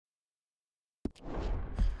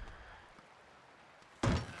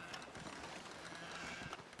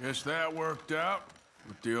Guess that worked out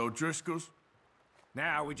with the O'Driscolls.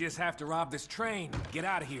 Now we just have to rob this train, get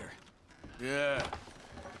out of here. Yeah,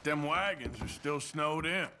 but them wagons are still snowed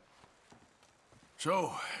in.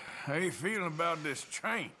 So, how you feeling about this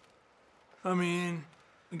train? I mean,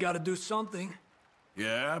 we gotta do something.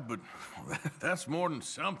 Yeah, but that's more than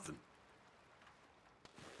something.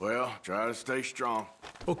 Well, try to stay strong.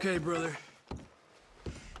 Okay, brother.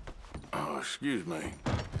 Oh, excuse me.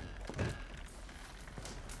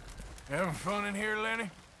 Having fun in here, Lenny?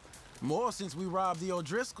 More since we robbed the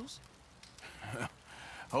O'Driscolls.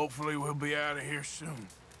 Hopefully we'll be out of here soon.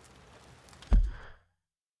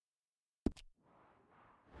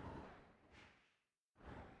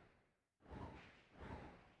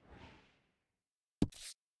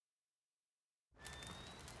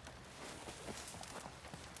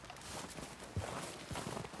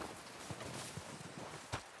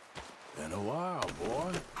 Been a while,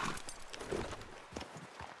 boy.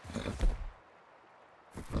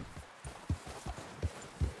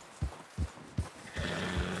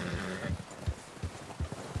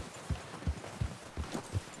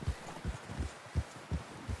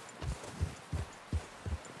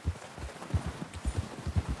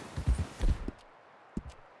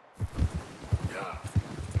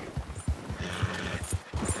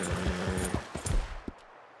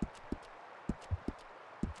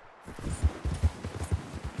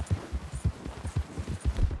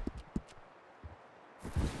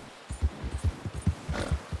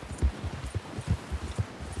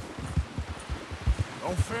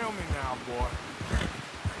 Don't fail me now, boy.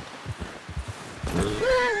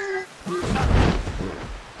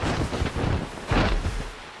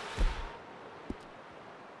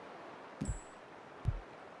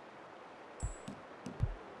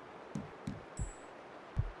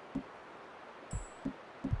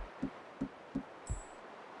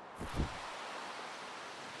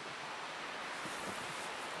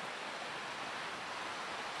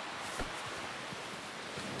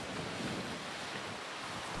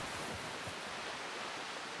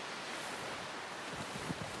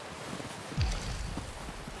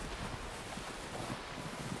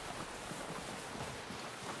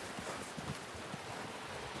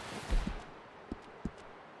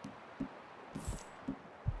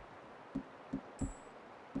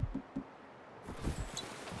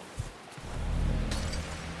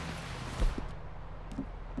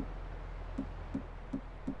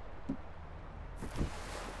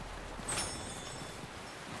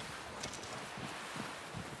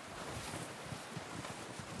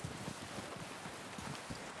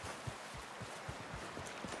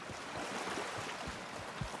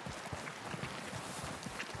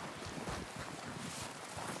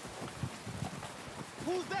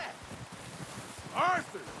 Who's that?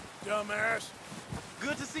 Arthur, dumbass.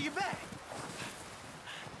 Good to see you back.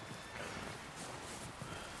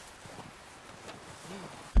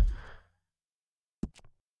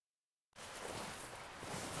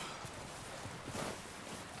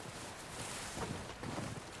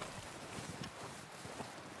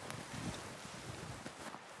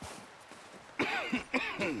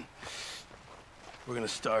 We're gonna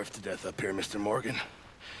starve to death up here, Mr. Morgan.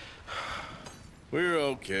 We're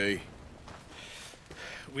okay.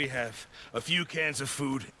 We have a few cans of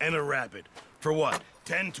food and a rabbit. For what,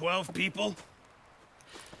 10, 12 people?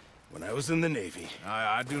 When I was in the Navy...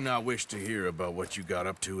 I do not wish to hear about what you got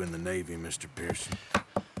up to in the Navy, Mr. Pearson.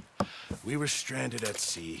 We were stranded at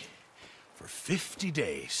sea for 50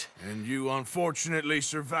 days. And you unfortunately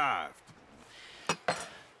survived.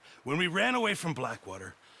 When we ran away from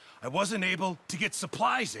Blackwater, I wasn't able to get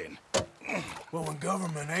supplies in. Well, when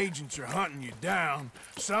government agents are hunting you down,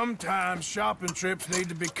 sometimes shopping trips need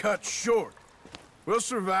to be cut short. We'll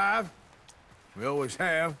survive. We always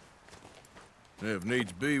have. If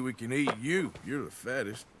needs be, we can eat you. You're the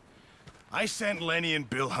fattest. I sent Lenny and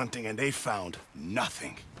Bill hunting, and they found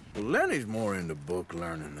nothing. Well, Lenny's more into book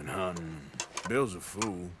learning than hunting. Bill's a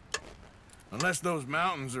fool. Unless those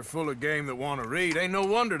mountains are full of game that want to read, ain't no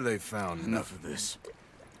wonder they found Enough of this.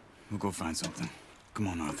 We'll go find something. Come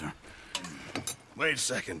on, Arthur. Wait a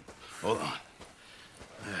second. Hold on.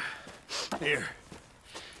 Here.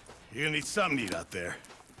 You're gonna need something to eat out there.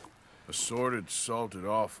 Assorted, salted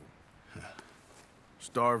offal.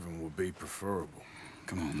 Starving would be preferable.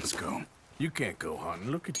 Come on, let's go. You can't go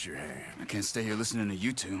hunting. Look at your hand. I can't stay here listening to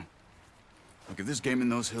you two. Look, if there's game in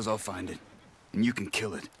those hills, I'll find it. And you can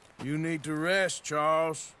kill it. You need to rest,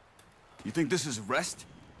 Charles. You think this is rest?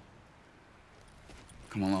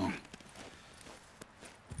 Come along.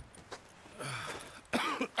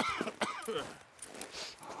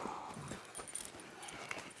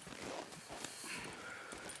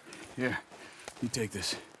 Here, you take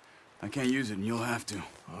this. I can't use it, and you'll have to.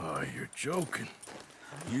 Oh, you're joking.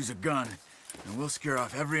 Use a gun, and we'll scare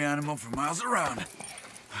off every animal for miles around.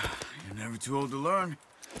 You're never too old to learn,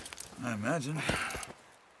 I imagine.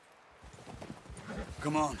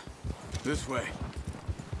 Come on, this way.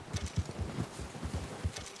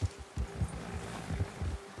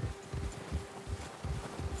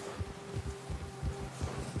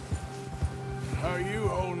 How are you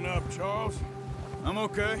holding up, Charles? I'm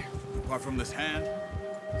okay, apart from this hand.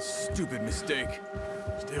 Stupid mistake.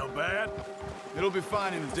 Still bad? It'll be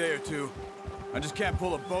fine in a day or two. I just can't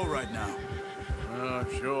pull a bow right now. I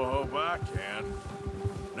sure hope I can.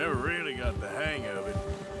 Never really got the hang of it.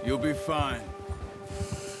 You'll be fine.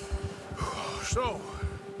 So,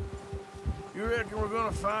 you reckon we're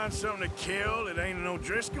gonna find something to kill that ain't an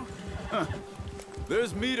O'Driscoll?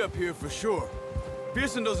 There's meat up here for sure.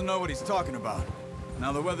 Pearson doesn't know what he's talking about.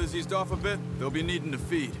 Now the weather's eased off a bit, they'll be needing to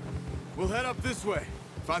feed. We'll head up this way,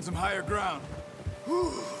 find some higher ground.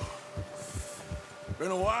 Been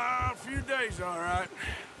a wild few days, all right.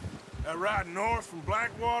 That ride north from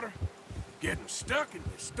Blackwater, getting stuck in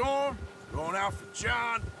the storm, going out for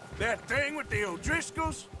John, that thing with the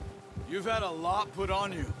O'Driscolls. You've had a lot put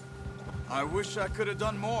on you. I wish I could have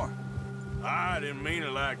done more. I didn't mean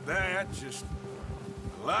it like that, just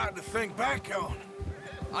a lot to think back on.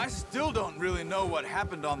 I still don't really know what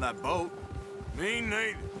happened on that boat. Me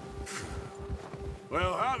neither.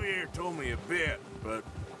 Well, Javier told me a bit, but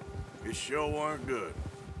it sure weren't good.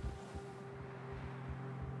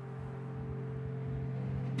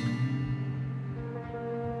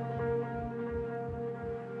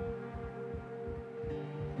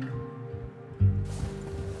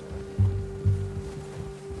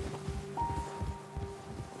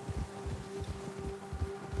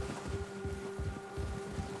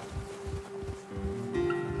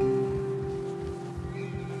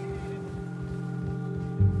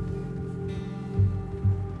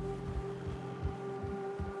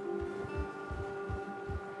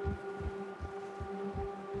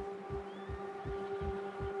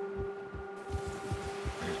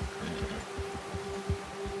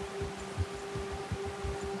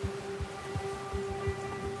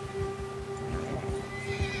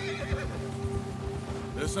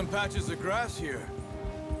 There's some patches of grass here.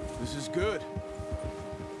 This is good.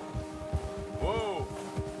 Whoa!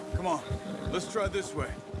 Come on, let's try this way.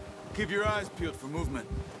 Keep your eyes peeled for movement.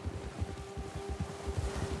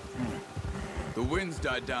 The wind's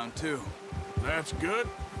died down too. That's good.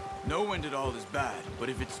 No wind at all is bad, but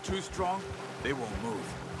if it's too strong, they won't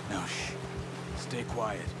move. Now shh, stay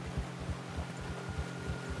quiet.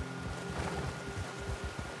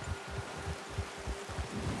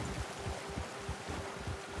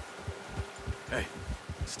 Hey,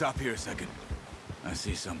 stop here a second. I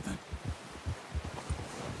see something.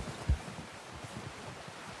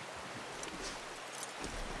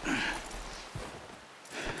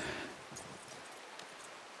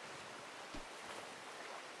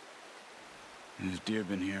 There's deer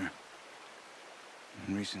been here.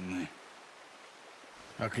 Recently.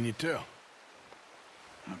 How can you tell?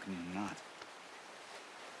 How can you not?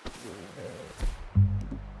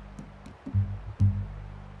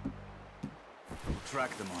 We'll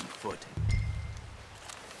track them on foot.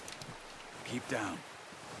 Keep down.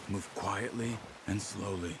 Move quietly and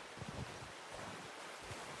slowly.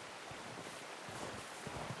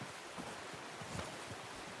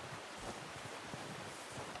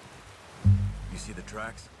 You see the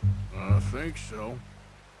tracks? I think so.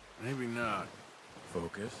 Maybe not.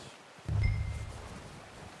 Focus.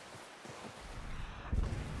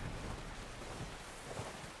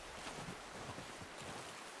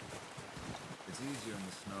 It's easier in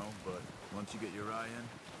the snow, but once you get your eye in,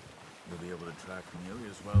 you'll be able to track nearly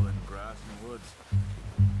as well in grass and woods.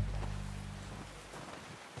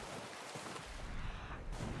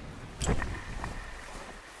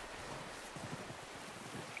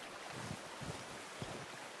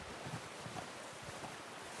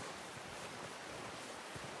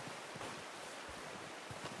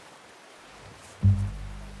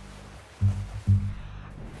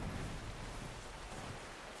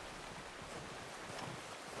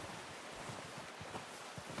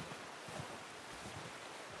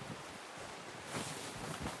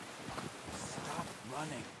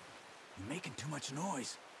 Running. You're making too much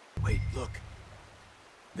noise. Wait, look.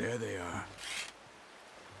 There they are.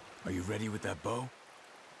 Are you ready with that bow?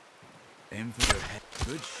 Aim for their head.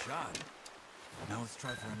 Good shot. Now let's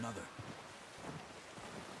try for another.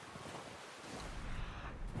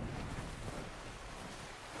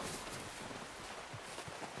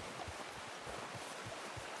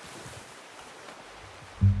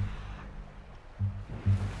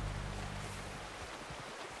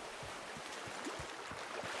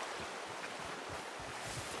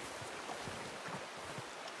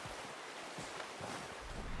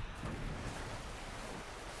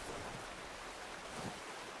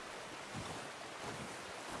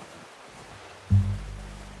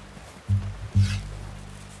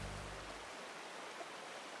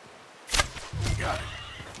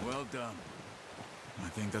 Well done. I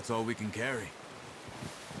think that's all we can carry.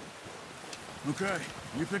 Okay,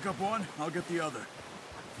 you pick up one, I'll get the other.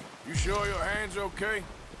 You sure your hand's okay?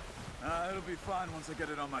 It'll be fine once I get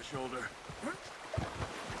it on my shoulder.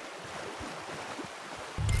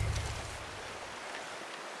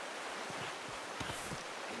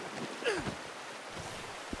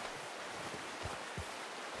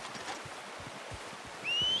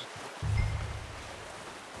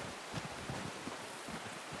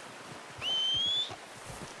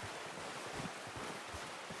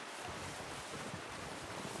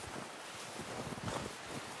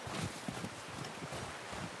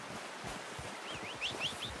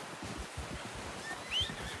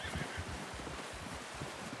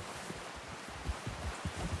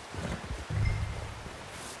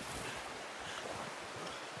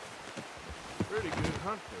 Pretty good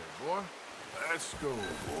hunt there, boy. Let's go,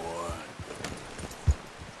 boy.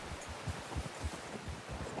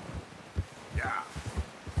 Yeah.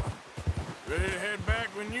 Ready to head back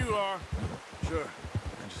when you are. Sure.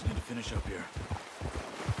 I just need to finish up here.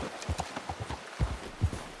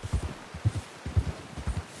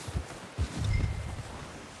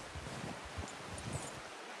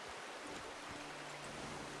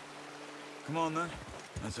 Come on, then.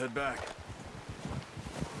 Let's head back.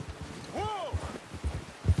 Whoa!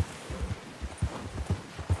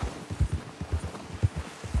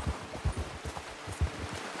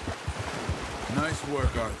 Nice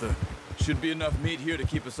work, Arthur. Should be enough meat here to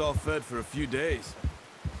keep us all fed for a few days.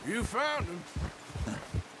 You found him.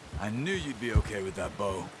 I knew you'd be okay with that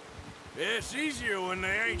bow. It's easier when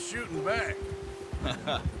they ain't shooting back.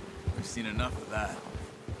 We've seen enough of that.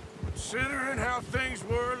 Considering how things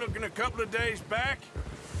were looking a couple of days back,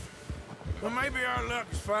 well, maybe our luck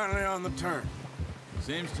is finally on the turn.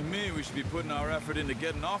 Seems to me we should be putting our effort into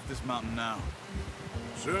getting off this mountain now.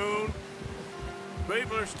 Soon.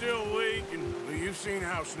 People are still weak, and well, you've seen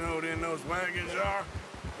how snowed in those wagons are.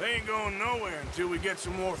 They ain't going nowhere until we get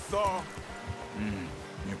some more thaw.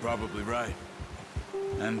 You're probably right.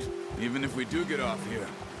 And even if we do get off here,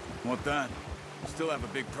 what then? We still have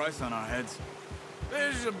a big price on our heads.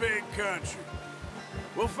 This is a big country.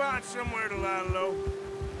 We'll find somewhere to lie low.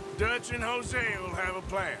 Dutch and Jose will have a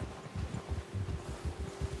plan.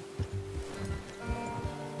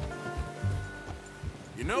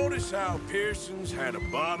 You notice how Pearson's had a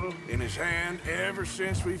bottle in his hand ever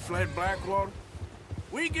since we fled Blackwater?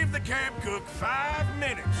 We give the camp cook 5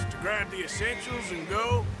 minutes to grab the essentials and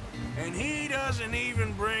go, and he doesn't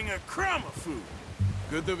even bring a crumb of food.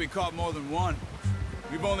 Good that we caught more than one.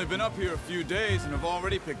 We've only been up here a few days and have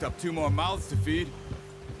already picked up 2 more mouths to feed.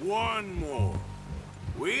 One more.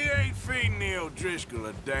 We ain't feeding the O'Driscoll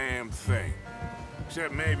a damn thing.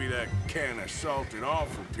 Except maybe that can of salted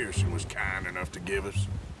offal Pearson was kind enough to give us.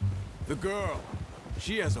 The girl.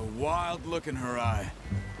 She has a wild look in her eye.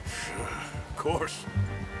 Of course.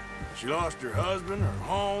 She lost her husband, her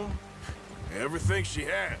home, everything she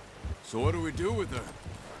had. So what do we do with her?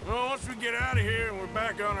 Well, once we get out of here and we're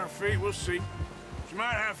back on our feet, we'll see. She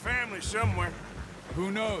might have family somewhere.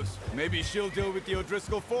 Who knows? Maybe she'll deal with the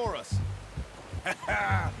O'Driscoll for us.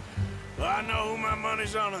 Well, I know who my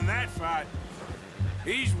money's on in that fight.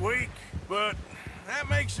 He's weak, but that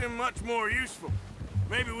makes him much more useful.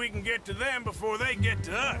 Maybe we can get to them before they get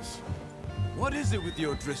to us. What is it with the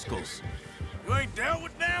O'Driscolls? You ain't dealt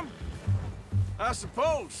with them? I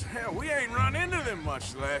suppose. Hell, we ain't run into them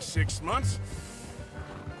much the last 6 months.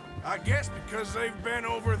 I guess because they've been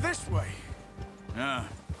over this way. Yeah.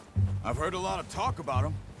 I've heard a lot of talk about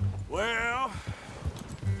them. Well,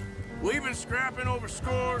 we've been scrapping over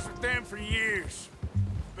scores with them for years.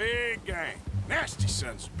 Big gang. Nasty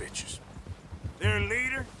sons of bitches. Their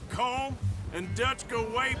leader, Combe, and Dutch go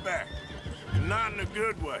way back. And not in a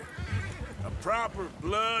good way. A proper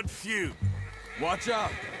blood feud. Watch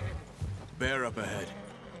out! Bear up ahead.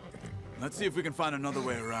 Let's see if we can find another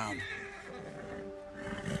way around.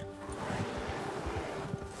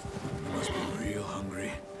 You must be real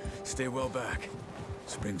hungry. Stay well back.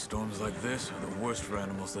 Spring storms like this are the worst for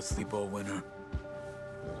animals that sleep all winter.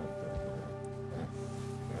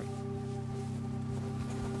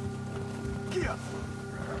 Kia!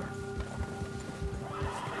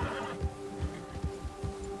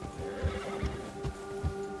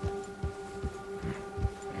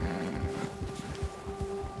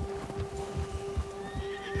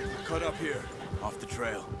 Cut up here, off the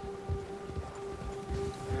trail.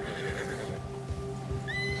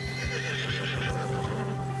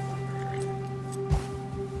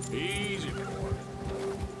 Easy, boy.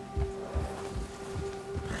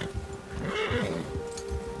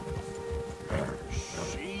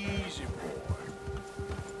 Easy, boy.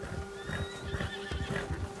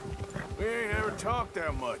 talk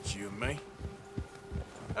that much, you and me.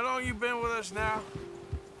 How long you been with us now?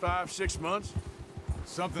 5, 6 months?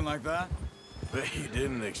 Something like that? Bet you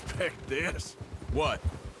didn't expect this. What?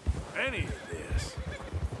 Any of this.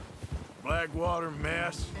 Blackwater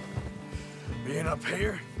mess. Being up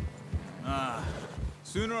here?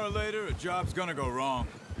 Sooner or later, a job's gonna go wrong.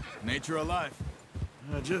 Nature of life.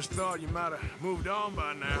 I just thought you might have moved on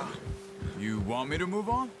by now. You want me to move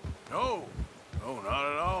on? No. No, not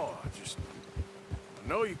at all. I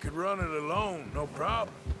know you could run it alone, no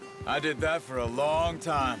problem. I did that for a long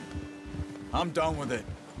time. I'm done with it.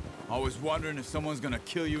 Always wondering if someone's gonna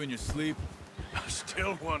kill you in your sleep. I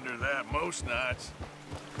still wonder that most nights.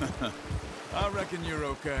 I reckon you're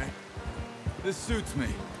okay. This suits me.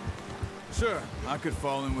 Sure, I could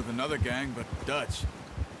fall in with another gang, but Dutch...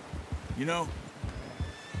 You know,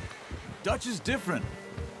 Dutch is different.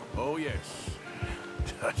 Oh, yes.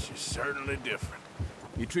 Dutch is certainly different.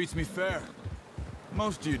 He treats me fair.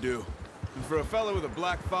 Most of you do. And for a fellow with a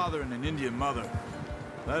black father and an Indian mother,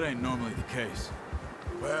 that ain't normally the case.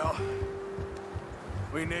 Well,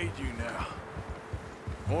 we need you now.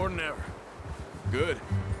 More than ever. Good.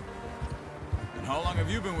 And how long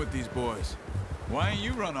have you been with these boys? Why ain't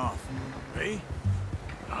you run off? Me?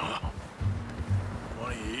 Oh,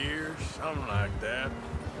 20 years, something like that.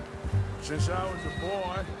 Since I was a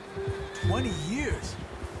boy. 20 years?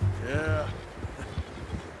 Yeah.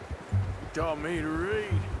 He taught me to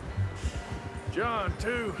read. John,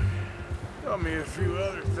 too. Taught me a few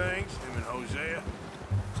other things, him and Hosea.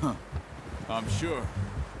 Huh. I'm sure.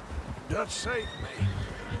 Dutch saved me.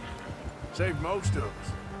 Saved most of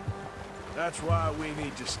us. That's why we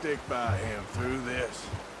need to stick by him through this.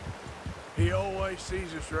 He always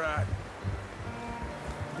sees us right.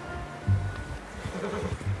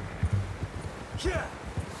 Yeah.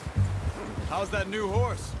 How's that new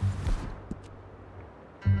horse?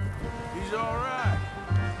 He's all right.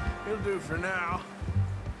 He'll do for now.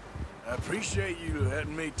 I appreciate you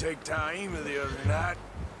letting me take Taima the other night.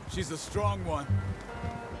 She's a strong one.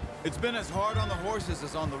 It's been as hard on the horses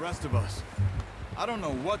as on the rest of us. I don't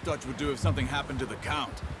know what Dutch would do if something happened to the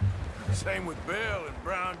Count. Same with Bill and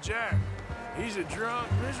Brown Jack. He's a drunk,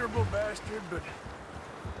 miserable bastard, but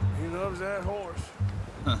he loves that horse.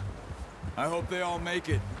 Huh. I hope they all make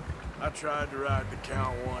it. I tried to ride the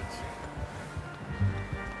Count once.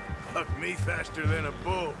 Bucked me faster than a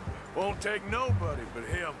bull. Won't take nobody but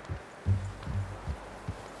him.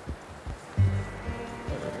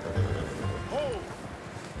 Oh!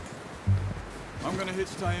 I'm gonna hitch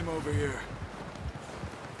Taima over here.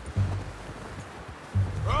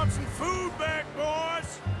 Brought some food back,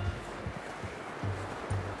 boys!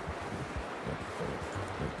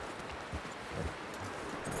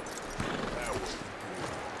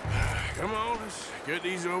 Come on, let's get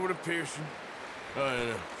these over to Pearson.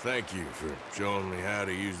 And thank you for showing me how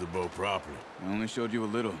to use the bow properly. I only showed you a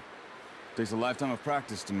little. Takes a lifetime of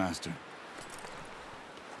practice to master.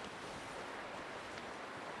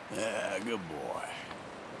 Yeah, good boy.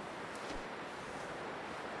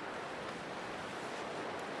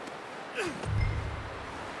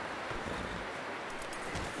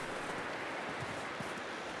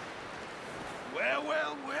 Well,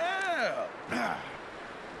 well, well.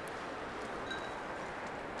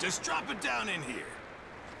 Just drop it down in here.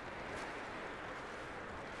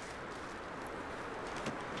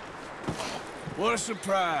 What a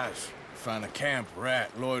surprise. Find a camp rat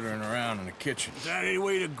loitering around in the kitchen. Is that any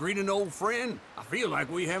way to greet an old friend? I feel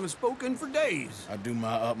like we haven't spoken for days. I do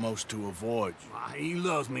my utmost to avoid you. He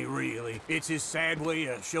loves me, really. It's his sad way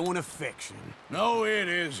of showing affection. No, it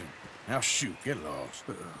isn't. Now shoot, get lost.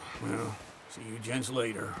 Well, see you gents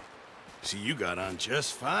later. See, you got on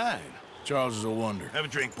just fine. Charles is a wonder. Have a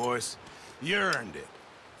drink, boys. You earned it.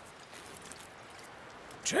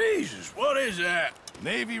 Jesus, what is that?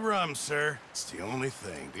 Navy rum, sir. It's the only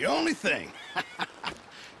thing. The only thing.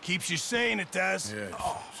 Keeps you sane, it does. Yes,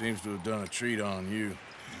 seems to have done a treat on you.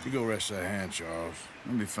 You go rest that hand, Charles.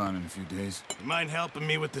 I'll be fine in a few days. You mind helping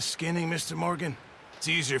me with the skinning, Mr. Morgan? It's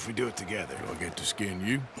easier if we do it together. Do I get to skin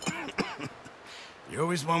you? You're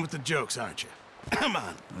always one with the jokes, aren't you? Come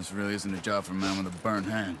on. This really isn't a job for a man with a burnt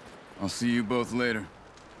hand. I'll see you both later.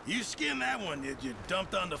 You skinned that one that you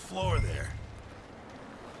dumped on the floor there.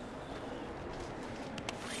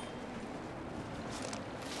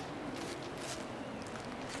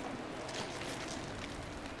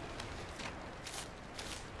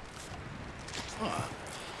 Huh.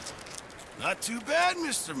 Not too bad,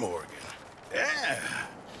 Mr. Morgan. Yeah.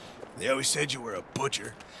 They always said you were a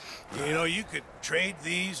butcher. You know, you could trade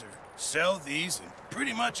these or sell these in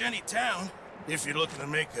pretty much any town. If you're looking to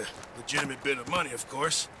make a legitimate bit of money, of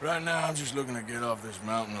course. Right now, I'm just looking to get off this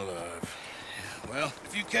mountain alive. Well,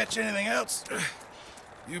 if you catch anything else,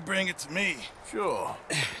 you bring it to me. Sure.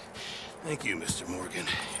 Thank you, Mr. Morgan.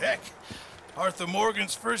 Heck, Arthur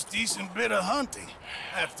Morgan's first decent bit of hunting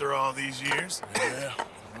after all these years. Yeah,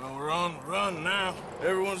 well, we're on the run now.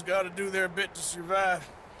 Everyone's got to do their bit to survive.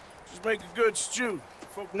 Just make a good stew.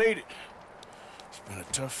 Folk need it. It's been a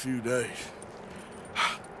tough few days.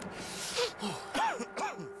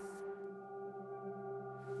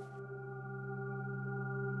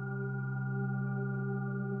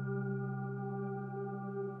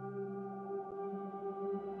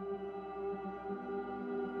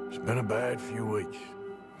 It's been a bad few weeks,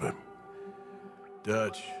 but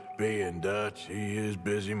Dutch being Dutch, he is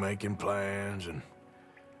busy making plans, and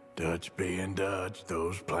Dutch being Dutch,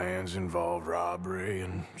 those plans involve robbery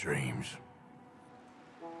and dreams.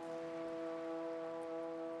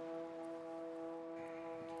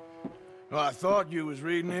 Well, I thought you was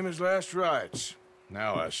reading him his last rites.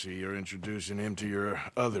 Now I see you're introducing him to your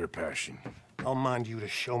other passion. I'll mind you to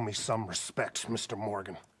show me some respect, Mr.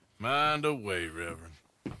 Morgan. Mind away, Reverend.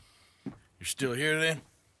 You're still here, then?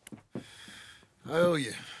 I owe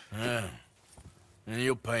you. Yeah. And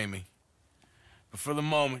you'll pay me. But for the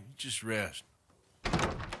moment, just rest.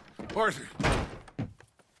 Arthur,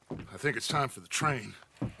 I think it's time for the train.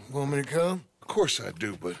 Want me to come? Of course I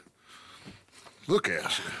do, but look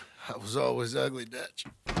at you. I was always ugly, Dutch.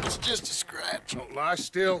 It's just a scratch. Don't lie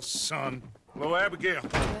still, son. Hello, Abigail.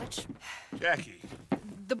 Dutch, Jackie.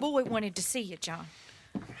 the boy wanted to see you, John.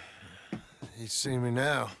 He's seen me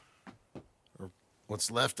now. Or what's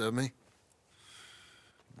left of me.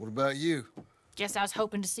 What about you? Guess I was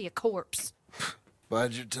hoping to see a corpse.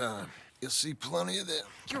 Bide your time. You'll see plenty of them.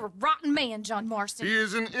 You're a rotten man, John Marston. He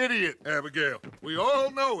is an idiot, Abigail. We all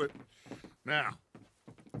know it. Now,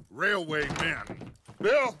 railway men.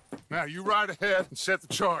 Bill, now you ride ahead and set the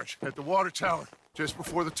charge at the water tower just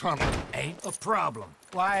before the tunnel. Ain't a problem.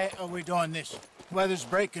 Why are we doing this? Weather's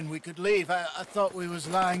breaking, we could leave. I thought we was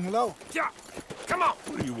lying low. Yeah, come on.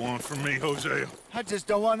 What do you want from me, Hosea? I just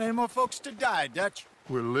don't want any more folks to die, Dutch.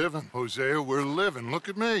 We're living, Hosea, we're living. Look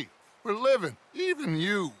at me. We're living, even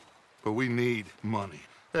you. But we need money.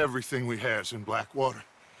 Everything we have's in Blackwater.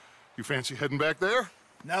 You fancy heading back there?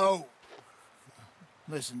 No.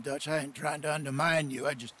 Listen, Dutch, I ain't trying to undermine you.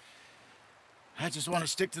 I just want to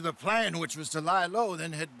stick to the plan, which was to lie low,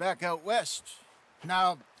 then head back out west.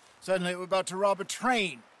 Now, suddenly we're about to rob a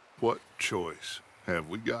train. What choice have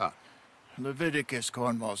we got? Leviticus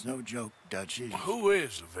Cornwall's no joke, Dutch. Who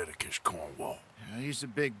is Leviticus Cornwall? He's a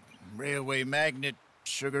big railway magnate,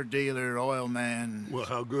 sugar dealer, oil man. Well,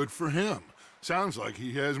 how good for him. Sounds like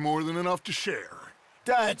he has more than enough to share.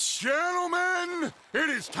 Dutch! Gentlemen, it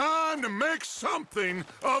is time to make something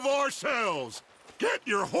of ourselves. Get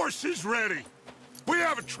your horses ready. We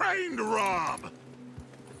have a train to rob.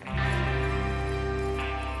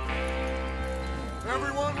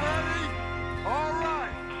 Everyone ready? All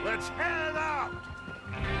right, let's head out.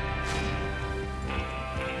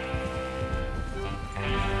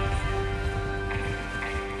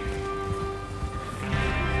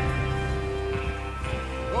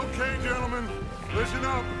 Okay, gentlemen, listen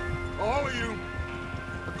up, all of you.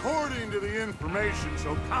 According to the information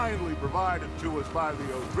so kindly provided to us by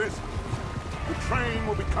the O'Driscolls, the train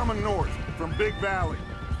will be coming north from Big Valley.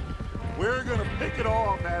 We're gonna pick it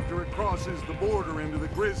off after it crosses the border into the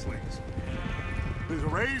Grizzlies. There's a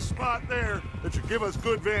raised spot there that should give us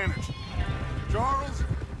good vantage. Charles,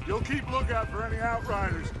 you'll keep lookout for any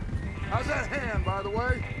outriders. How's that hand, by the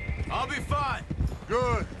way? I'll be fine.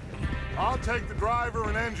 Good. I'll take the driver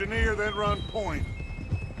and engineer, then run point.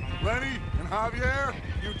 Lenny and Javier,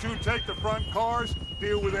 you two take the front cars,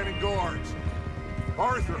 deal with any guards.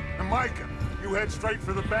 Arthur and Micah, you head straight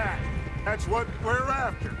for the back. That's what we're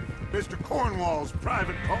after. Mr. Cornwall's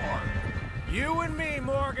private car. You and me,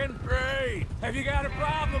 Morgan. Great. Have you got a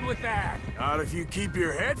problem with that? Not if you keep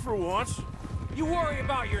your head for once. You worry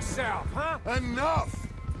about yourself, huh? Enough!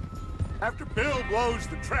 After Bill blows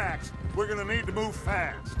the tracks, we're gonna need to move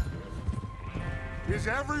fast. Is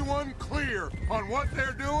everyone clear on what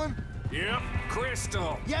they're doing? Yep.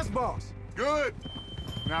 Crystal. Yes, boss. Good.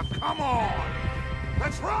 Now come on.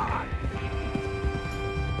 Let's ride.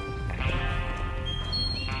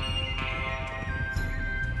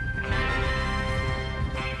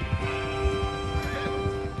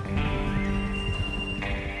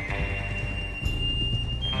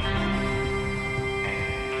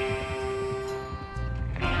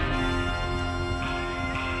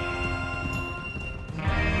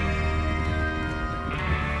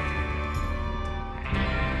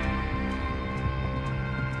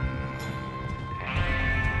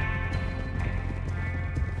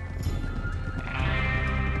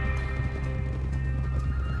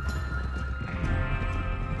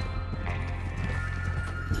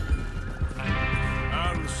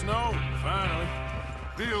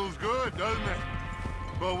 Feels good, doesn't it?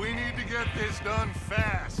 But we need to get this done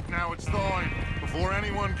fast. Now it's thawing, before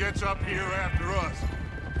anyone gets up here after us.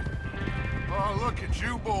 Oh, look at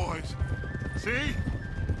you boys. See?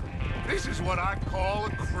 This is what I call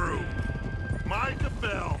a crew. Micah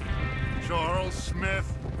Bell, Charles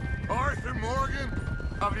Smith, Arthur Morgan,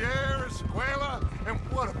 Javier Escuela, and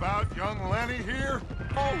what about young Lenny here?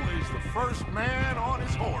 Always the first man on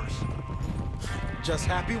his horse. Just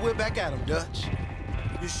happy we're back at him, Dutch.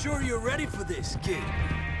 You sure you're ready for this, kid?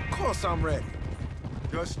 Of course I'm ready.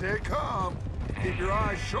 Just stay calm. Keep your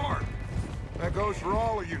eyes sharp. That goes for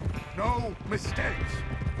all of you. No mistakes.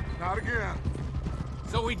 Not again.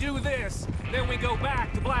 So we do this, then we go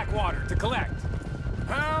back to Blackwater to collect.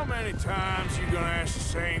 How many times you gonna ask the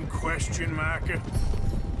same question, Micah?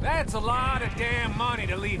 That's a lot of damn money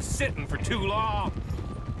to leave sitting for too long.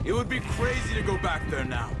 It would be crazy to go back there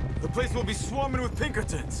now. The place will be swarming with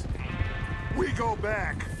Pinkertons. We go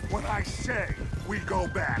back when I say we go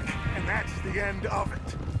back, and that's the end of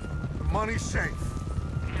it. The money's safe.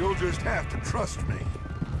 You'll just have to trust me.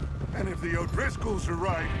 And if the O'Driscolls are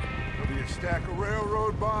right, there'll be a stack of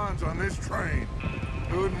railroad bonds on this train.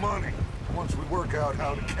 Good money, once we work out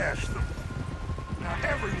how to cash them. Now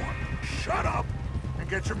everyone, shut up and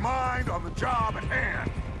get your mind on the job at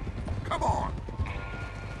hand. Come on.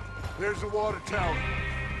 There's the water tower.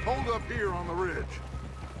 Hold up here on the ridge.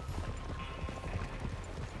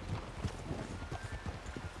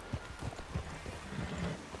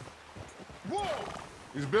 Whoa!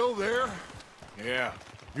 Is Bill there? Yeah.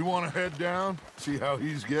 You want to head down, see how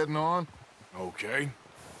he's getting on? Okay.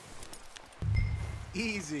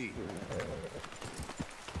 Easy.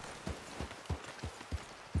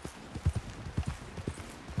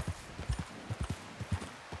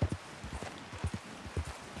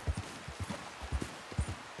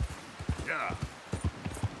 Yeah.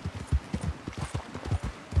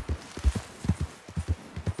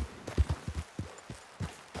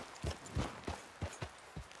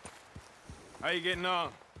 How you getting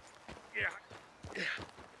on? Yeah,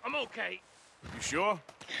 I'm okay. You sure?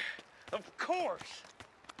 Of course.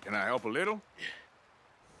 Can I help a little?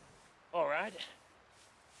 All right.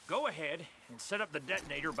 Go ahead and set up the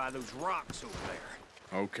detonator by those rocks over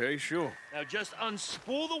there. Okay, sure. Now just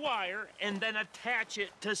unspool the wire and then attach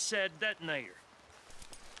it to said detonator.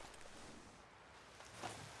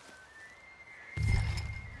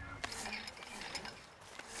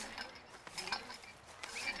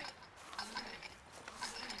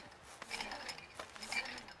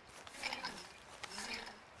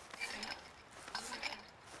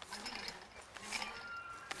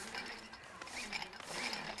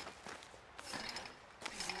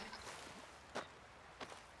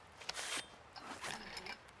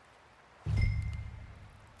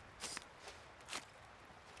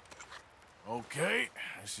 Okay,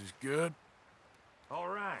 this is good. All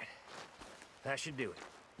right. That should do it.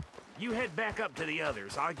 You head back up to the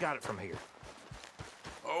others. I got it from here.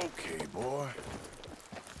 Okay, boy.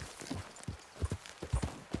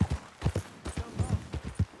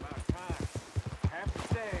 About time. Have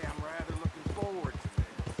to say, I'm rather looking forward to this.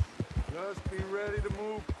 Just be ready to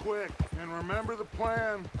move quick. And remember the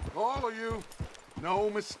plan. All of you, no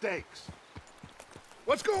mistakes.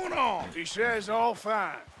 What's going on? He says all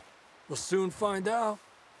fine. We'll soon find out.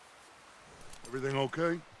 Everything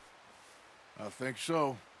okay? I think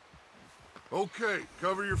so. Okay,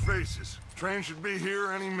 cover your faces. Train should be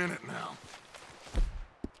here any minute now.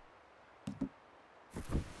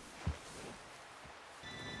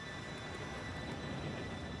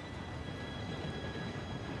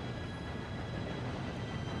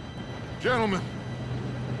 Gentlemen,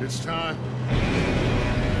 it's time.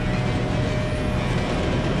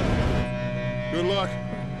 Good luck,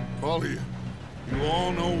 all of you. You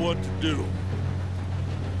all know what to do.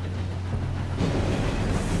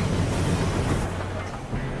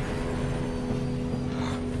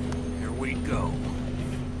 Here we go.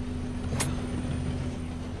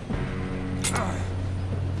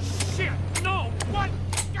 Shit! No! What?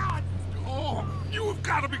 God! Oh, you have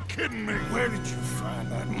got to be kidding me. Where did you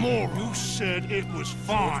find that moron? You said it was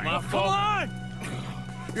fine. My fault. Come on!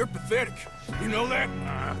 You're pathetic. You know that?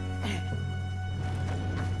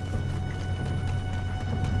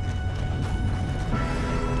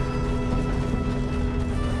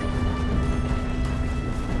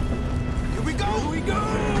 Here we go! Here we go!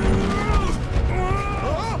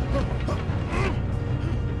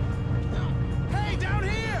 Hey, down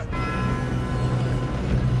here!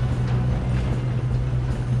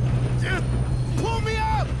 Pull me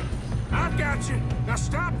up! I got you. Now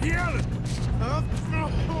stop yelling.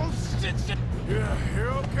 Oh, shit. Yeah,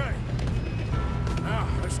 you're okay. Now,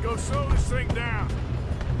 let's go slow this thing down.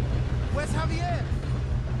 Where's Javier?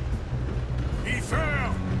 He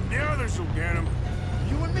fell. The others will get him.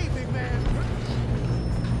 You and me, big man.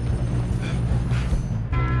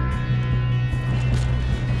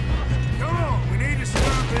 Come on, we need to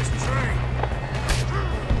stop this train.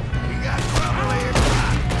 We got trouble here.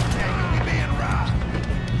 Tell you, we being robbed.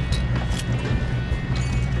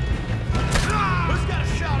 Who's got a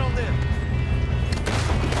shot on them?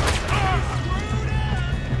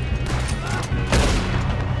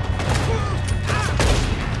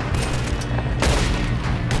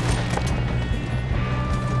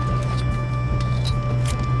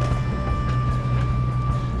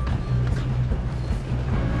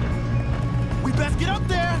 We best get up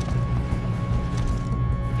there.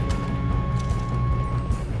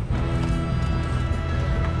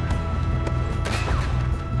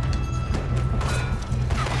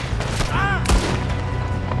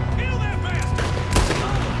 Kill that bastard!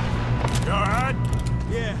 You all right?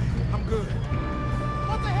 Yeah, I'm good.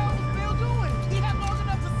 What the hell was Bill doing? He had long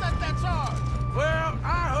enough to set that charge. Well,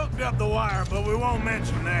 I hooked up the wire, but we won't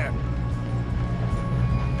mention that.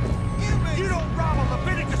 You don't rob a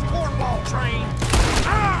Leviticus cornball train!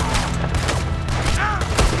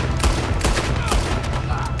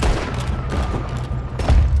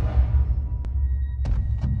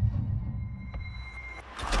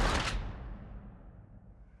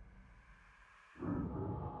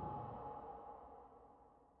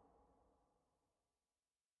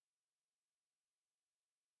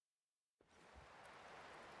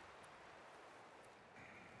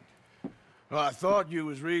 Well, I thought you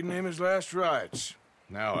was reading him his last rites.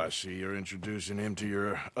 Now I see you're introducing him to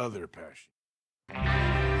your other passion. All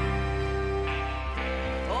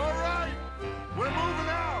right, we're moving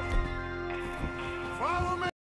out.